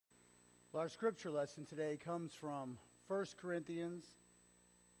Well, our scripture lesson today comes from 1 Corinthians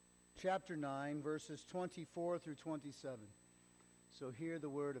chapter 9, verses 24 through 27. So hear the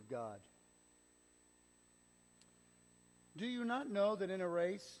word of God. Do you not know that in a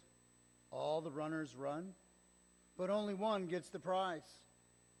race all the runners run, but only one gets the prize?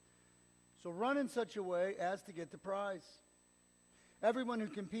 So run in such a way as to get the prize. Everyone who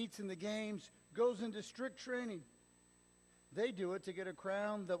competes in the games goes into strict training. They do it to get a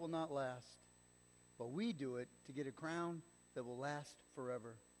crown that will not last, but we do it to get a crown that will last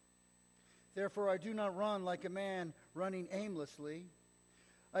forever. Therefore, I do not run like a man running aimlessly.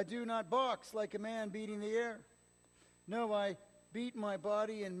 I do not box like a man beating the air. No, I beat my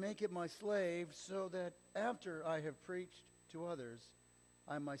body and make it my slave, so that after I have preached to others,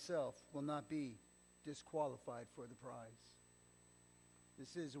 I myself will not be disqualified for the prize.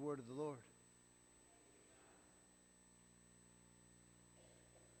 This is the word of the Lord.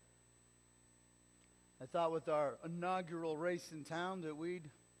 I thought with our inaugural race in town that we'd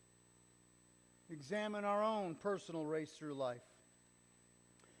examine our own personal race through life.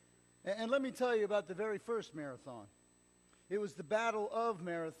 And let me tell you about the very first marathon. It was the Battle of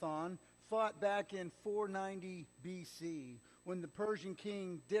Marathon, fought back in 490 BC, when the Persian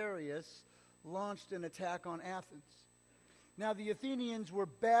king Darius launched an attack on Athens. Now, the Athenians were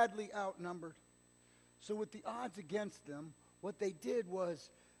badly outnumbered. So with the odds against them, what they did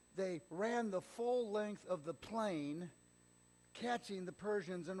was they ran the full length of the plain, catching the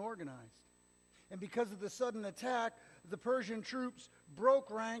Persians unorganized. And because of the sudden attack, the Persian troops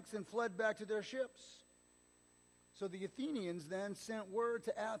broke ranks and fled back to their ships. So the Athenians then sent word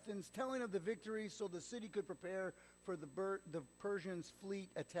to Athens telling of the victory so the city could prepare for the Persians' fleet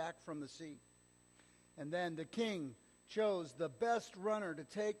attack from the sea. And then the king chose the best runner to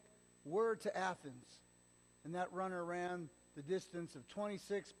take word to Athens. And that runner ran the distance of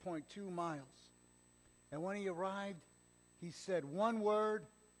 26.2 miles. And when he arrived, he said one word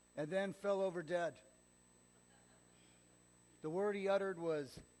and then fell over dead. The word he uttered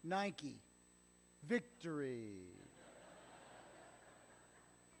was Nike, victory.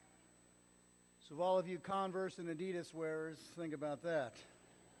 So all of you Converse and Adidas wearers, think about that.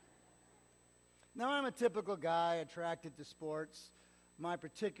 Now, I'm a typical guy attracted to sports. My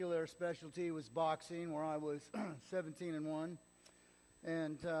particular specialty was boxing, where I was 17-1.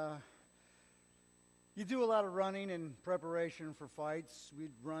 And you do a lot of running in preparation for fights.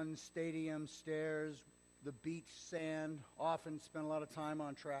 We'd run stadium stairs, the beach sand, often spent a lot of time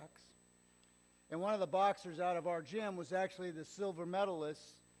on tracks. And one of the boxers out of our gym was actually the silver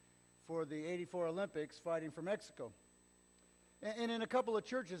medalist for the '84 Olympics fighting for Mexico. And in a couple of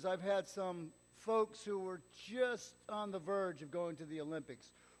churches, I've had some folks who were just on the verge of going to the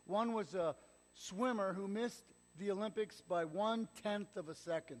Olympics. One was a swimmer who missed the Olympics by 1/10 of a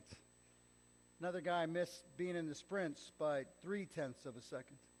second. Another guy missed being in the sprints by 3/10 of a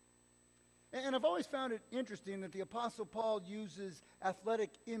second. And I've always found it interesting that the Apostle Paul uses athletic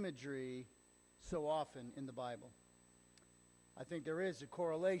imagery so often in the Bible. I think there is a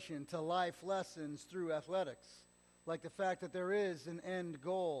correlation to life lessons through athletics, like the fact that there is an end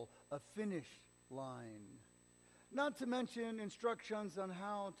goal, a finish line. Not to mention instructions on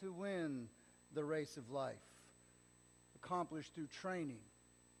how to win the race of life, accomplished through training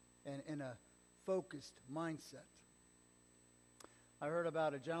and in a focused mindset. I heard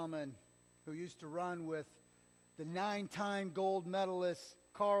about a gentleman who used to run with the 9-time gold medalist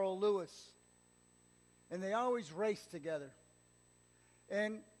Carl Lewis, and they always raced together.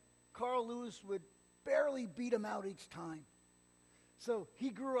 And Carl Lewis would barely beat him out each time. So he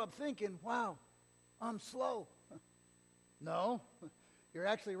grew up thinking, wow, I'm slow. No, you're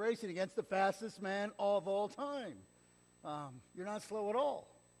actually racing against the fastest man of all time. You're not slow at all.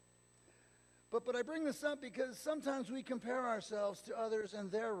 But I bring this up because sometimes we compare ourselves to others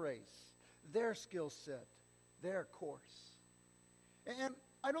and their race, their skill set, their course. And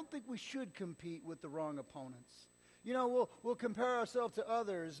I don't think we should compete with the wrong opponents. You know, we'll compare ourselves to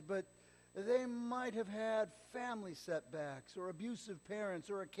others, but they might have had family setbacks or abusive parents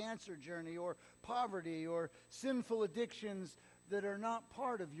or a cancer journey or poverty or sinful addictions that are not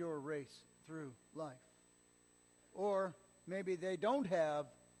part of your race through life. Or maybe they don't have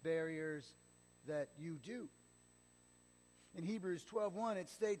barriers that you do. In Hebrews 12:1, it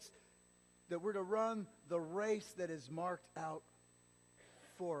states that we're to run the race that is marked out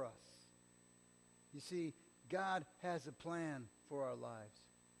for us. You see, God has a plan for our lives.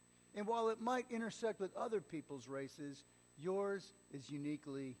 And while it might intersect with other people's races, yours is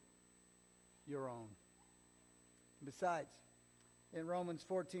uniquely your own. Besides, in Romans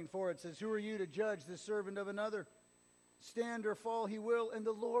 14:4, it says, "Who are you to judge the servant of another? Stand or fall he will, and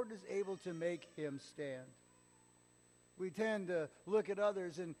the Lord is able to make him stand. We tend to look at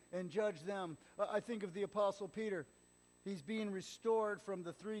others and judge them. I think of the Apostle Peter. He's being restored from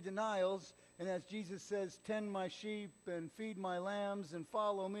the 3 denials, and as Jesus says, tend my sheep and feed my lambs and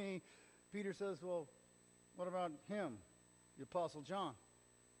follow me, Peter says, well, what about him, the Apostle John?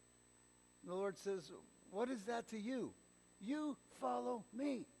 The Lord says, what is that to you? You follow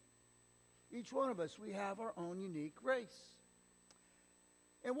me. Each one of us, we have our own unique race.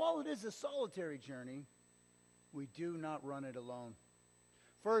 And while it is a solitary journey, we do not run it alone.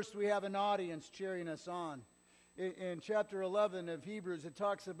 First, we have an audience cheering us on. In chapter 11 of Hebrews, it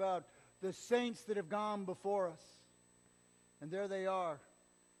talks about the saints that have gone before us. And there they are,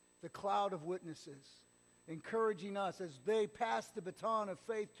 the cloud of witnesses, encouraging us as they pass the baton of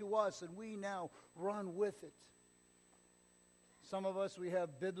faith to us, and we now run with it. Some of us, we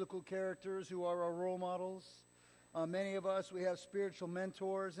have biblical characters who are our role models. Many of us, we have spiritual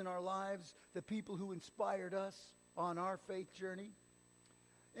mentors in our lives, the people who inspired us on our faith journey.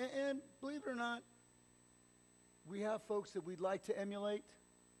 And believe it or not, we have folks that we'd like to emulate,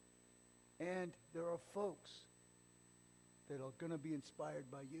 and there are folks that are going to be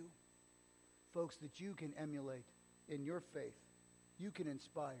inspired by you. Folks that you can emulate in your faith. You can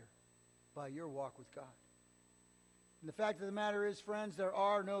inspire by your walk with God. And the fact of the matter is, friends, there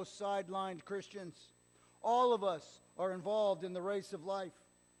are no sidelined Christians. All of us are involved in the race of life.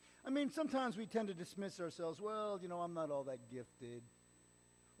 I mean, sometimes we tend to dismiss ourselves. Well, I'm not all that gifted.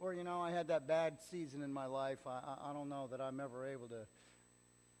 Or, I had that bad season in my life. I don't know that I'm ever able to.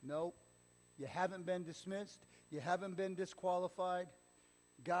 Nope. You haven't been dismissed. You haven't been disqualified.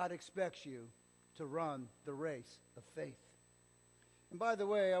 God expects you to run the race of faith. And by the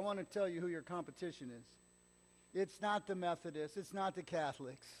way, I want to tell you who your competition is. It's not the Methodists. It's not the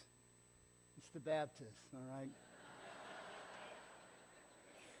Catholics. It's the Baptists, all right?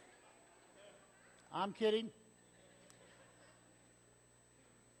 I'm kidding.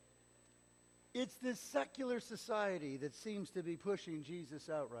 It's this secular society that seems to be pushing Jesus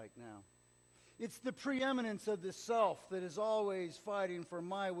out right now. It's the preeminence of the self that is always fighting for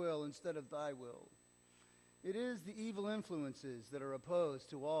my will instead of thy will. It is the evil influences that are opposed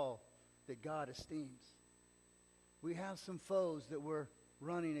to all that God esteems. We have some foes that we're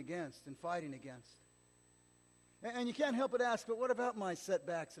running against and fighting against. And you can't help but ask, but what about my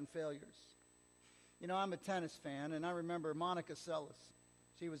setbacks and failures? I'm a tennis fan, and I remember Monica Seles.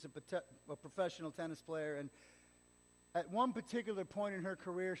 She was a professional tennis player, and at one particular point in her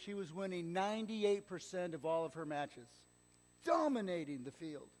career, she was winning 98% of all of her matches, dominating the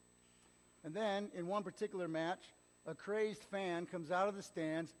field. And then, in one particular match, a crazed fan comes out of the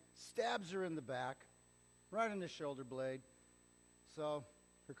stands, stabs her in the back, right in the shoulder blade. So,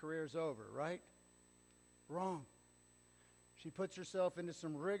 her career's over, right? Wrong. She puts herself into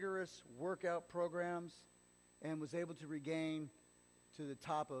some rigorous workout programs and was able to regain to the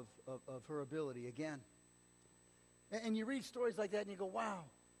top of her ability again. And you read stories like that and you go, wow,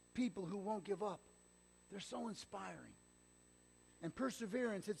 people who won't give up. They're so inspiring. And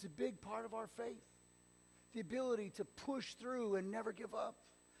perseverance, it's a big part of our faith. The ability to push through and never give up.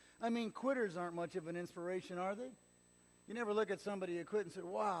 I mean, quitters aren't much of an inspiration, are they? You never look at somebody who quit and say,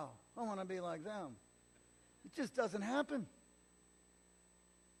 wow, I want to be like them. It just doesn't happen.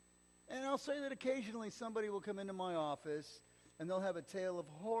 And I'll say that occasionally somebody will come into my office and they'll have a tale of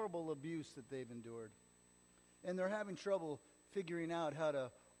horrible abuse that they've endured. And they're having trouble figuring out how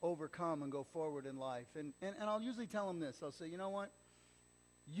to overcome and go forward in life. And I'll usually tell them this. I'll say, you know what?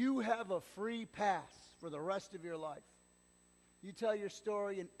 You have a free pass for the rest of your life. You tell your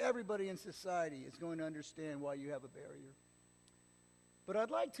story and everybody in society is going to understand why you have a barrier. But I'd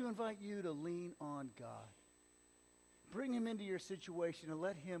like to invite you to lean on God. Bring him into your situation and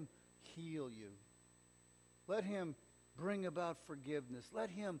let him heal you. Let him bring about forgiveness. Let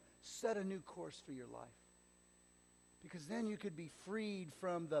him set a new course for your life. Because then you could be freed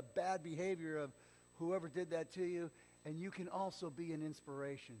from the bad behavior of whoever did that to you, and you can also be an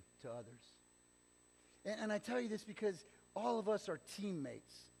inspiration to others. And I tell you this because all of us are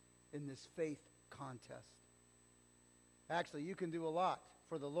teammates in this faith contest. Actually, you can do a lot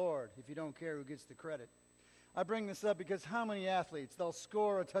for the Lord if you don't care who gets the credit. I bring this up because how many athletes, they'll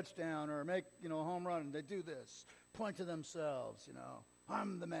score a touchdown or make, a home run, and they do this, point to themselves,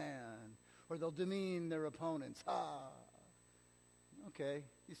 I'm the man. Or they'll demean their opponents. Okay,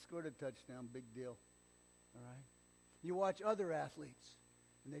 you scored a touchdown, big deal. All right? You watch other athletes,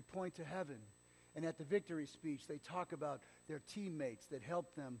 and they point to heaven. And at the victory speech, they talk about their teammates that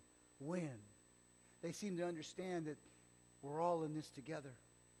helped them win. They seem to understand that we're all in this together.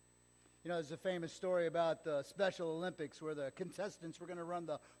 You know, there's a famous story about the Special Olympics where the contestants were going to run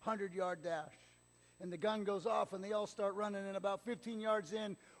the 100-yard dash. And the gun goes off and they all start running, and about 15 yards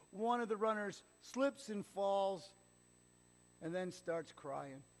in, one of the runners slips and falls and then starts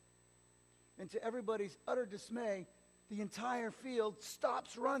crying. And to everybody's utter dismay, the entire field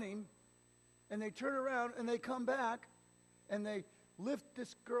stops running, and they turn around and they come back and they lift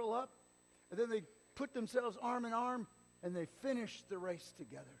this girl up, and then they put themselves arm in arm and they finish the race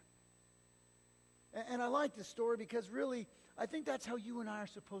together. And I like this story because really, I think that's how you and I are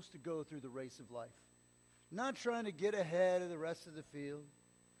supposed to go through the race of life. Not trying to get ahead of the rest of the field,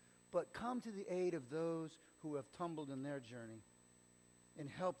 but come to the aid of those who have tumbled in their journey and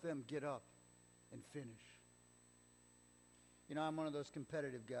help them get up and finish. You know, I'm one of those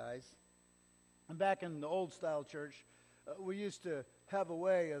competitive guys. And back in the old style church, we used to have a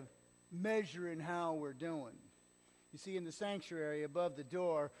way of measuring how we're doing. You see, in the sanctuary above the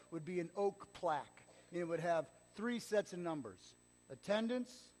door would be an oak plaque. And it would have 3 sets of numbers: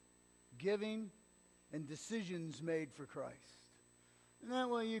 attendance, giving, and decisions made for Christ. And that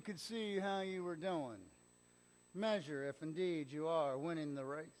way you could see how you were doing. Measure if indeed you are winning the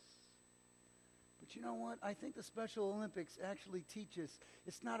race. But you know what? I think the Special Olympics actually teach us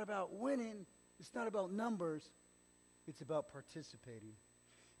it's not about winning, it's not about numbers, it's about participating.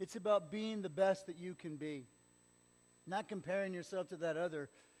 It's about being the best that you can be. Not comparing yourself to that other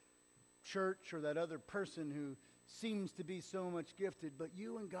church or that other person who seems to be so much gifted, but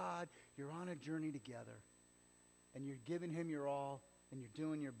you and God, you're on a journey together. And you're giving him your all, and you're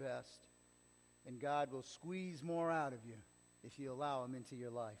doing your best. And God will squeeze more out of you if you allow him into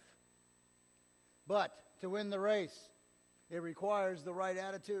your life. But to win the race, it requires the right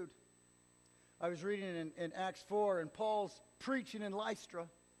attitude. I was reading in Acts 4, and Paul's preaching in Lystra.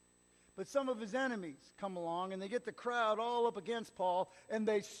 But some of his enemies come along, and they get the crowd all up against Paul, and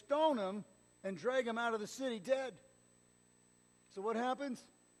they stone him and drag him out of the city dead. So what happens?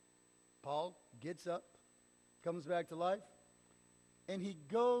 Paul gets up, comes back to life, and he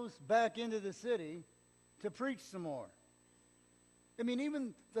goes back into the city to preach some more. I mean,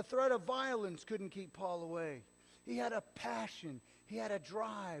 even the threat of violence couldn't keep Paul away. He had a passion. He had a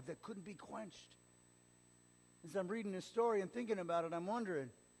drive that couldn't be quenched. As I'm reading this story and thinking about it, I'm wondering,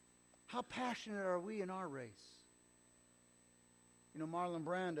 how passionate are we in our race? You know, Marlon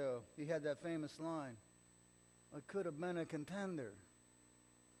Brando, he had that famous line, "I could have been a contender."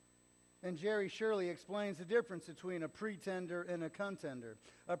 And Jerry Shirley explains the difference between a pretender and a contender.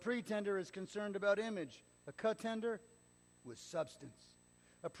 A pretender is concerned about image. A contender with substance.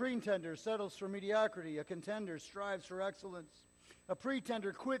 A pretender settles for mediocrity. A contender strives for excellence. A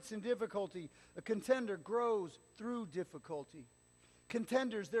pretender quits in difficulty. A contender grows through difficulty.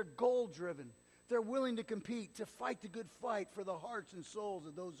 Contenders, they're goal-driven. They're willing to compete, to fight the good fight for the hearts and souls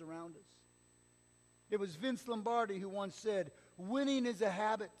of those around us. It was Vince Lombardi who once said, "Winning is a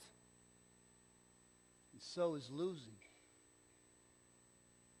habit, and so is losing."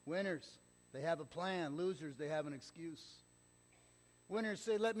 Winners, they have a plan. Losers, they have an excuse. Winners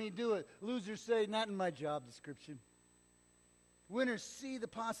say, "Let me do it." Losers say, "Not in my job description." Winners see the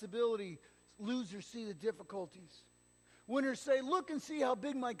possibility. Losers see the difficulties. Winners say, "Look and see how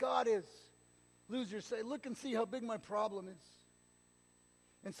big my God is." Losers say, "Look and see how big my problem is."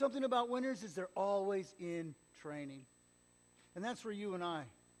 And something about winners is they're always in training. And that's where you and I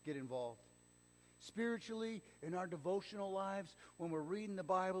get involved. Spiritually, in our devotional lives, when we're reading the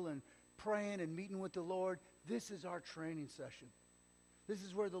Bible and praying and meeting with the Lord, this is our training session. This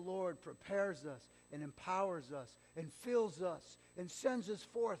is where the Lord prepares us and empowers us and fills us and sends us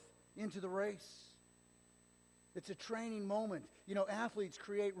forth into the race. It's a training moment. You know, athletes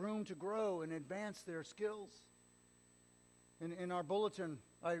create room to grow and advance their skills. In our bulletin,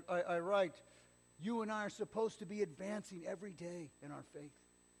 I write, you and I are supposed to be advancing every day in our faith,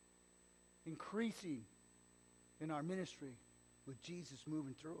 increasing in our ministry with Jesus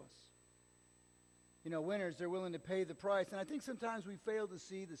moving through us. You know, winners, they're willing to pay the price. And I think sometimes we fail to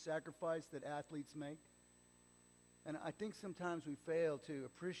see the sacrifice that athletes make. And I think sometimes we fail to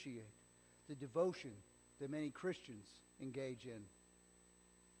appreciate the devotion that many Christians engage in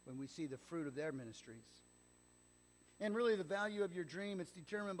when we see the fruit of their ministries. And really, the value of your dream, it's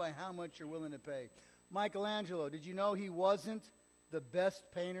determined by how much you're willing to pay. Michelangelo, did you know he wasn't the best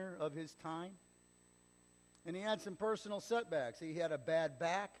painter of his time? And he had some personal setbacks. He had a bad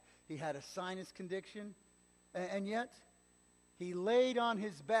back. He had a sinus condition. And yet, he laid on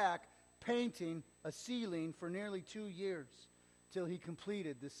his back painting a ceiling for nearly 2 years till he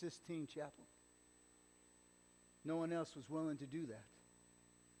completed the Sistine Chapel. No one else was willing to do that.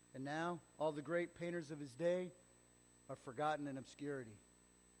 And now, all the great painters of his day are forgotten in obscurity.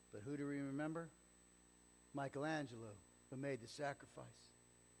 But who do we remember? Michelangelo, who made the sacrifice.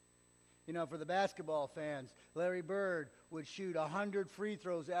 You know, for the basketball fans, Larry Bird would shoot 100 free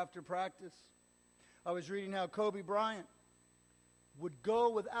throws after practice. I was reading how Kobe Bryant would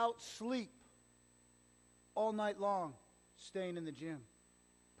go without sleep all night long, staying in the gym,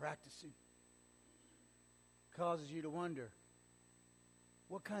 practicing. Causes you to wonder,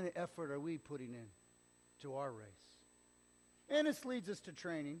 what kind of effort are we putting in to our race? And this leads us to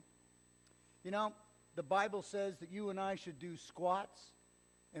training. You know, the Bible says that you and I should do squats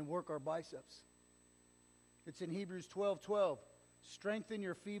and work our biceps. It's in Hebrews 12:12. Strengthen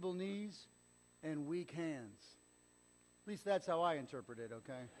your feeble knees and weak hands. At least that's how I interpret it,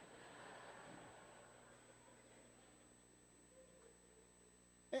 okay?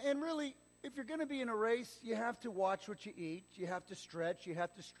 And really, if you're going to be in a race, you have to watch what you eat. You have to stretch. You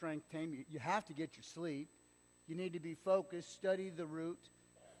have to strengthen. You have to get your sleep. You need to be focused, study the route,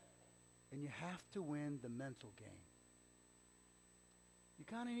 and you have to win the mental game. You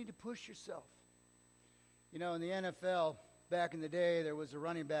kind of need to push yourself. You know, in the NFL, back in the day, there was a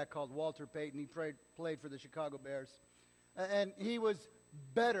running back called Walter Payton. He played for the Chicago Bears. And he was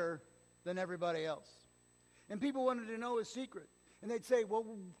better than everybody else. And people wanted to know his secret. And they'd say, well,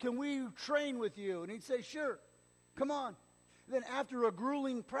 can we train with you? And he'd say, sure, come on. And then after a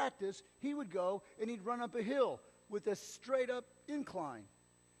grueling practice, he would go and he'd run up a hill with a straight-up incline.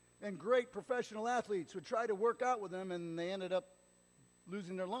 And great professional athletes would try to work out with him, and they ended up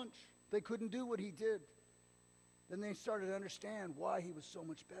losing their lunch. They couldn't do what he did. Then they started to understand why he was so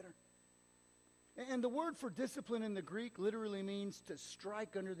much better. And the word for discipline in the Greek literally means to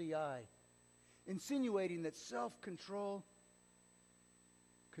strike under the eye, insinuating that self-control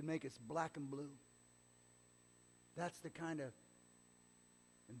could make us black and blue. That's the kind of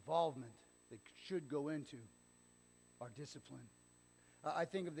involvement that should go into our discipline. I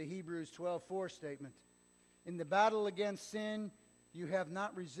think of the Hebrews 12:4 statement. In the battle against sin, you have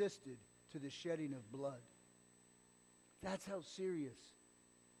not resisted to the shedding of blood. That's how serious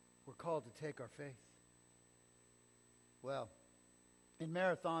we're called to take our faith. Well, in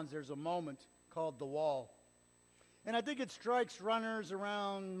marathons, there's a moment called the wall. And I think it strikes runners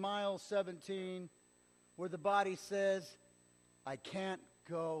around mile 17 where the body says, I can't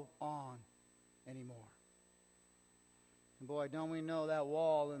go on anymore. And boy, don't we know that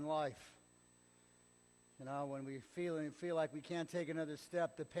wall in life. You know, when we feel like we can't take another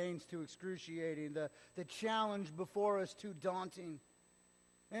step, the pain's too excruciating, the challenge before us too daunting,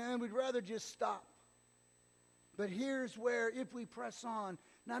 and we'd rather just stop. But here's where, if we press on,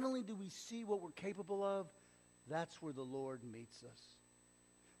 not only do we see what we're capable of, that's where the Lord meets us.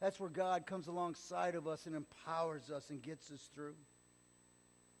 That's where God comes alongside of us and empowers us and gets us through.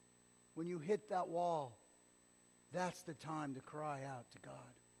 When you hit that wall, that's the time to cry out to God.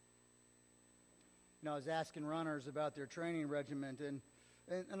 You know, I was asking runners about their training regimen,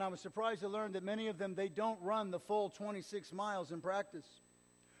 and I was surprised to learn that many of them, they don't run the full 26 miles in practice.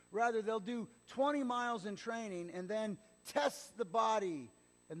 Rather, they'll do 20 miles in training and then test the body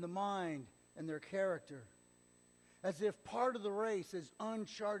and the mind and their character, as if part of the race is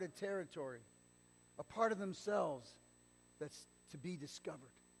uncharted territory, a part of themselves that's to be discovered.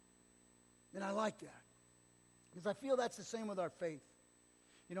 And I like that, because I feel that's the same with our faith.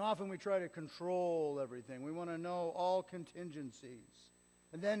 You know, often we try to control everything. We want to know all contingencies,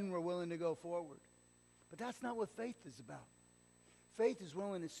 and then we're willing to go forward. But that's not what faith is about. Faith is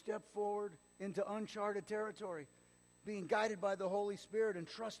willing to step forward into uncharted territory, being guided by the Holy Spirit and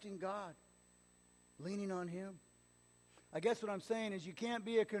trusting God, leaning on Him. I guess what I'm saying is you can't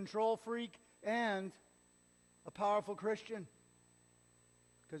be a control freak and a powerful Christian,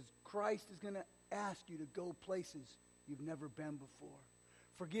 because Christ is going to ask you to go places you've never been before.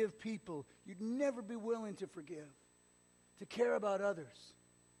 Forgive people you'd never be willing to forgive. To care about others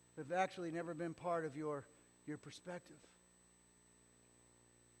that have actually never been part of your perspective.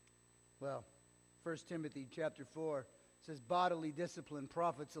 Well, 1 Timothy chapter 4 says bodily discipline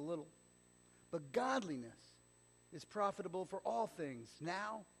profits a little, but godliness is profitable for all things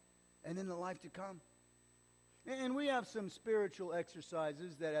now and in the life to come. And we have some spiritual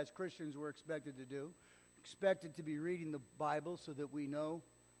exercises that as Christians we're expected to do. Expected to be reading the Bible so that we know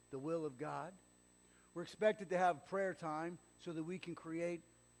the will of God. We're expected to have prayer time so that we can create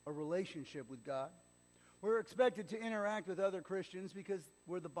a relationship with God. We're expected to interact with other Christians because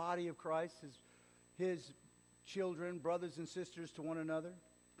we're the body of Christ, his children, brothers and sisters to one another.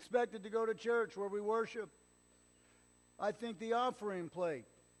 Expected to go to church where we worship. I think the offering plate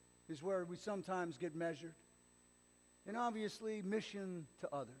is where we sometimes get measured. And obviously mission to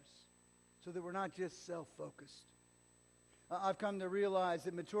others, so that we're not just self-focused. I've come to realize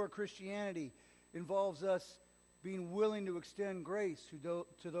that mature Christianity involves us being willing to extend grace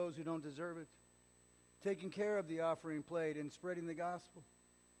to those who don't deserve it, taking care of the offering plate and spreading the gospel,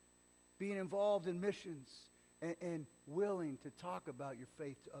 being involved in missions, and willing to talk about your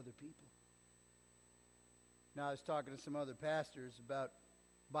faith to other people. Now, I was talking to some other pastors about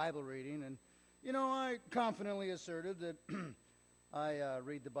Bible reading, and, I confidently asserted that I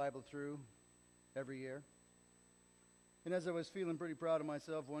read the Bible through every year. And as I was feeling pretty proud of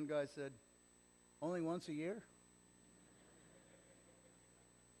myself, one guy said, "Only once a year?"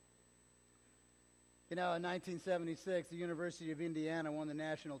 In 1976, the University of Indiana won the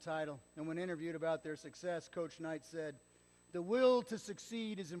national title. And when interviewed about their success, Coach Knight said, "The will to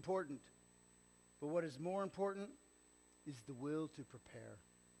succeed is important. But what is more important is the will to prepare."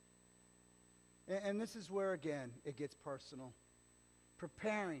 And this is where, again, it gets personal.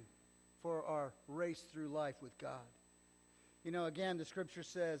 Preparing for our race through life with God. Again, the Scripture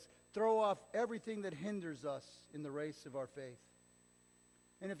says, throw off everything that hinders us in the race of our faith.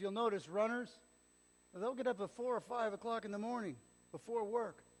 And if you'll notice, runners, they'll get up at 4 or 5 o'clock in the morning before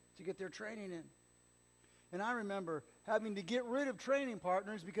work to get their training in. And I remember having to get rid of training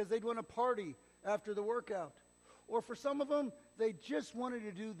partners because they'd want to party after the workout. Or for some of them, they just wanted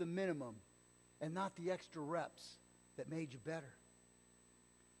to do the minimum and not the extra reps that made you better.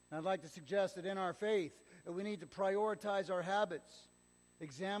 And I'd like to suggest that in our faith, we need to prioritize our habits,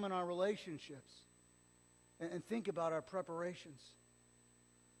 examine our relationships, and think about our preparations.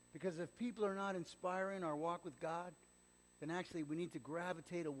 Because if people are not inspiring our walk with God, then actually we need to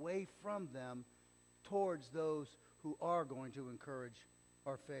gravitate away from them towards those who are going to encourage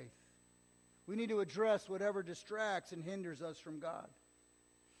our faith. We need to address whatever distracts and hinders us from God.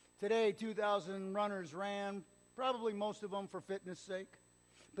 Today, 2,000 runners ran, probably most of them for fitness' sake.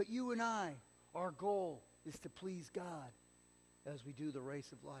 But you and I, our goal is to please God as we do the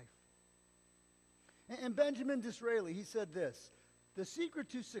race of life. And Benjamin Disraeli, he said this, "The secret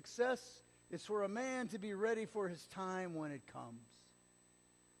to success is for a man to be ready for his time when it comes."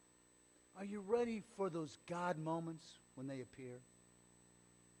 Are you ready for those God moments when they appear?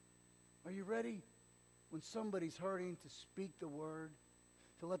 Are you ready when somebody's hurting to speak the word,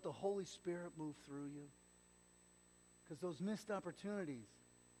 to let the Holy Spirit move through you? Because those missed opportunities,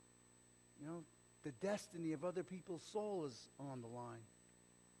 the destiny of other people's soul is on the line.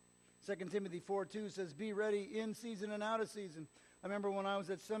 2 Timothy 4:2 says, "Be ready in season and out of season." I remember when I was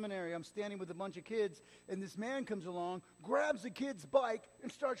at seminary, I'm standing with a bunch of kids, and this man comes along, grabs the kid's bike,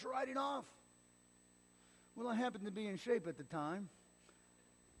 and starts riding off. Well, I happened to be in shape at the time,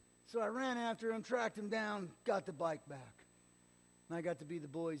 so I ran after him, tracked him down, got the bike back. And I got to be the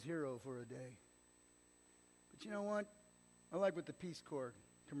boy's hero for a day. But you know what? I like what the Peace Corps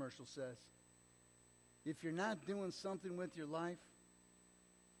commercial says. If you're not doing something with your life,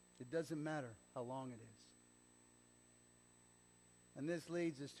 it doesn't matter how long it is. And this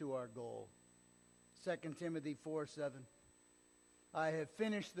leads us to our goal. 2 Timothy 4:7. "I have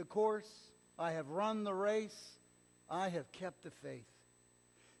finished the course. I have run the race. I have kept the faith.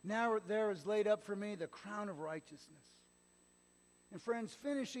 Now there is laid up for me the crown of righteousness." And friends,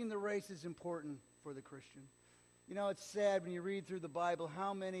 finishing the race is important for the Christian. It's sad when you read through the Bible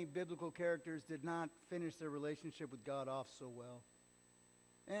how many biblical characters did not finish their relationship with God off so well.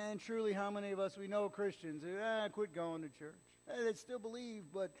 And truly, how many of us, we know Christians who quit going to church. They still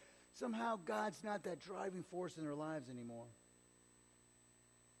believe, but somehow God's not that driving force in their lives anymore.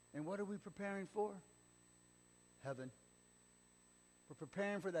 And what are we preparing for? Heaven. We're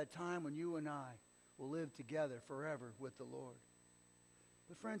preparing for that time when you and I will live together forever with the Lord.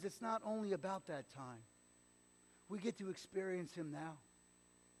 But friends, it's not only about that time. We get to experience Him now.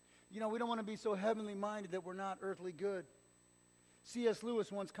 We don't want to be so heavenly minded that we're not earthly good. C.S.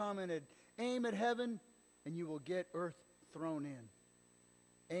 Lewis once commented, "Aim at heaven and you will get earth thrown in.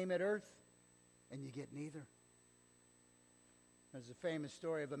 Aim at earth and you get neither." There's a famous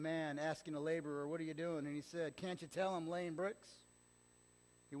story of a man asking a laborer, "What are you doing?" And he said, "Can't you tell I'm laying bricks?"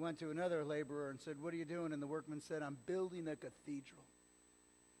 He went to another laborer and said, "What are you doing?" And the workman said, "I'm building a cathedral."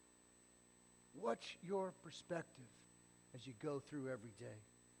 What's your perspective as you go through every day?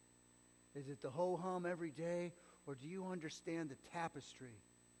 Is it the ho-hum every day, or do you understand the tapestry,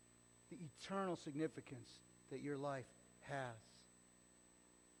 the eternal significance that your life has?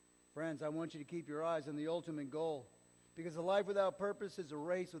 Friends, I want you to keep your eyes on the ultimate goal, because a life without purpose is a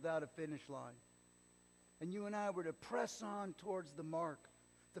race without a finish line. And you and I were to press on towards the mark,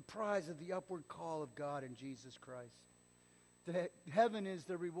 the prize of the upward call of God in Jesus Christ. Heaven is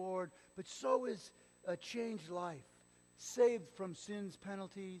the reward, but so is a changed life, saved from sin's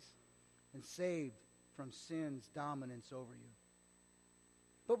penalties and saved from sin's dominance over you.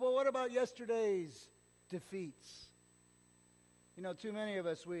 But what about yesterday's defeats? You know, too many of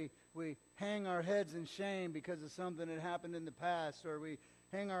us, we hang our heads in shame because of something that happened in the past, or we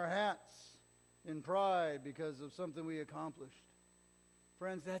hang our hats in pride because of something we accomplished.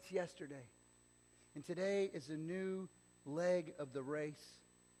 Friends, that's yesterday. And today is a new leg of the race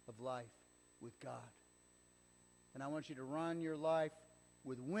of life with God. And I want you to run your life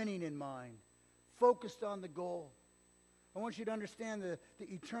with winning in mind, focused on the goal. I want you to understand the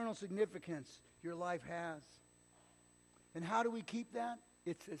eternal significance your life has. And how do we keep that?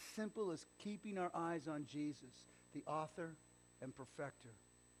 It's as simple as keeping our eyes on Jesus, the author and perfecter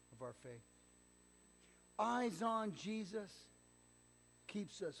of our faith. Eyes on Jesus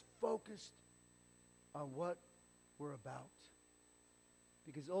keeps us focused on what we're about.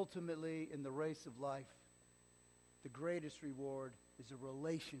 Because ultimately, in the race of life, the greatest reward is a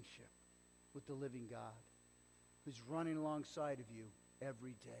relationship with the living God who's running alongside of you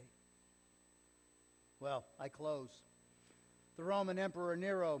every day. Well, I close. The Roman Emperor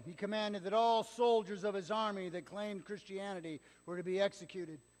Nero, he commanded that all soldiers of his army that claimed Christianity were to be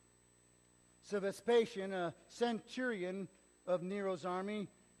executed. So Vespasian, a centurion of Nero's army,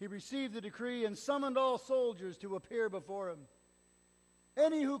 he received the decree and summoned all soldiers to appear before him.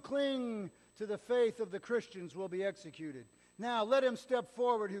 Any who cling to the faith of the Christians will be executed. Now let him step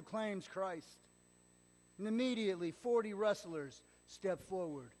forward who claims Christ. And immediately 40 wrestlers stepped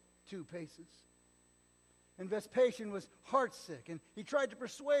forward 2 paces. And Vespasian was heartsick, and he tried to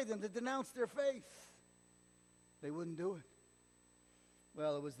persuade them to denounce their faith. They wouldn't do it.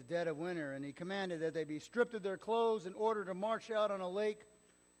 Well, it was the dead of winter, and he commanded that they be stripped of their clothes in order to march out on a lake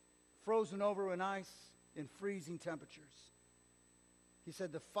frozen over in ice in freezing temperatures. He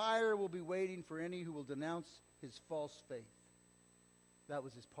said, the fire will be waiting for any who will denounce his false faith. That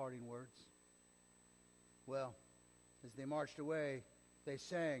was his parting words. Well, as they marched away, they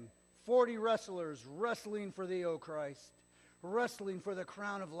sang, 40 wrestlers wrestling for thee, O Christ, wrestling for the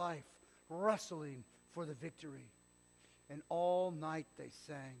crown of life, wrestling for the victory. And all night they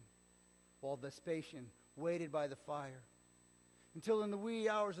sang, while Vespasian waited by the fire, until in the wee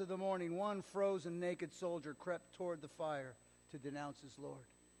hours of the morning, one frozen naked soldier crept toward the fire to denounce his Lord.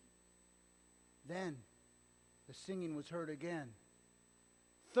 Then the singing was heard again.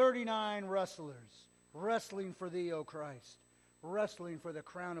 39 wrestlers wrestling for thee, O Christ, wrestling for the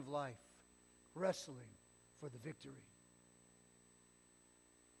crown of life, wrestling for the victory.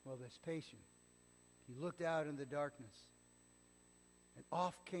 Well, Vespasian, he looked out in the darkness, and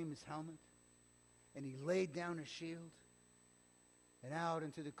off came his helmet, and he laid down his shield, and out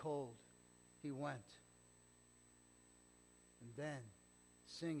into the cold he went. And then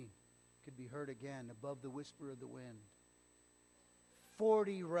singing could be heard again above the whisper of the wind.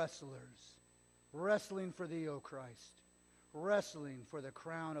 40 wrestlers wrestling for thee, O Christ, wrestling for the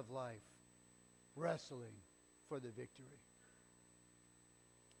crown of life, wrestling for the victory.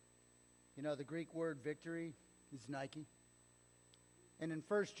 You know, the Greek word victory is Nike. And in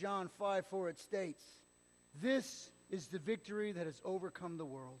 1 John 5:4 it states, this is the victory that has overcome the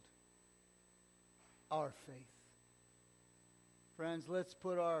world, our faith. Friends, let's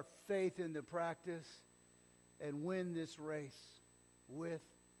put our faith into practice and win this race with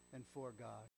and for God.